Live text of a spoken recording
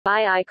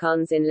Bi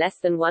icons in less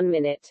than 1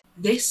 minute.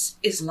 This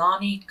is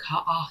Lani,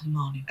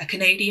 a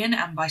Canadian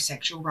and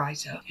bisexual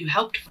writer who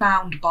helped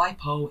found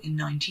BIPOL in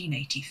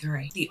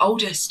 1983, the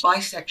oldest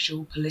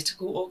bisexual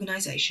political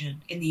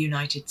organisation in the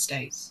United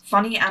States.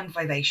 Funny and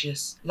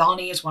vivacious,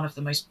 Lani is one of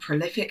the most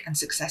prolific and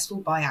successful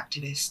bi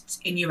activists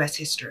in US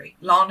history.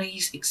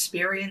 Lani's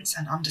experience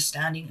and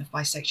understanding of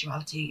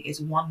bisexuality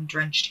is one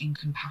drenched in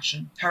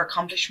compassion. Her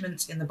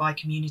accomplishments in the bi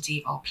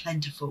community are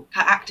plentiful.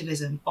 Her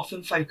activism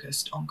often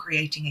focused on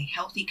creating a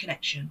healthy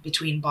connection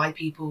between bi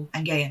people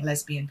and gay and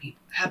lesbian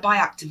people. Her bi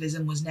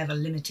activism was never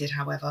limited,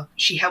 however.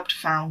 She helped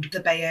found the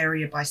Bay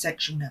Area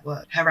Bisexual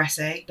Network. Her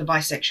essay, The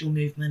Bisexual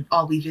Movement,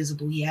 Are We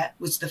Visible Yet?,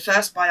 was the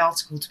first bi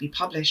article to be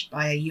published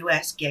by a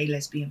US gay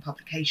lesbian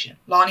publication.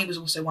 Lani was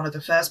also one of the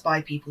first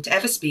bi people to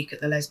ever speak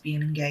at the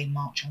Lesbian and Gay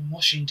March on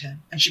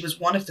Washington, and she was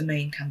one of the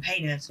main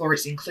campaigners for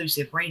its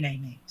inclusive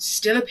renaming.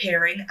 Still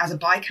appearing as a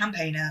bi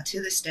campaigner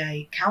to this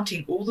day,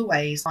 counting all the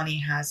ways Lani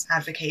has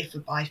advocated for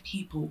bi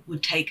people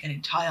would take an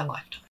entire lifetime.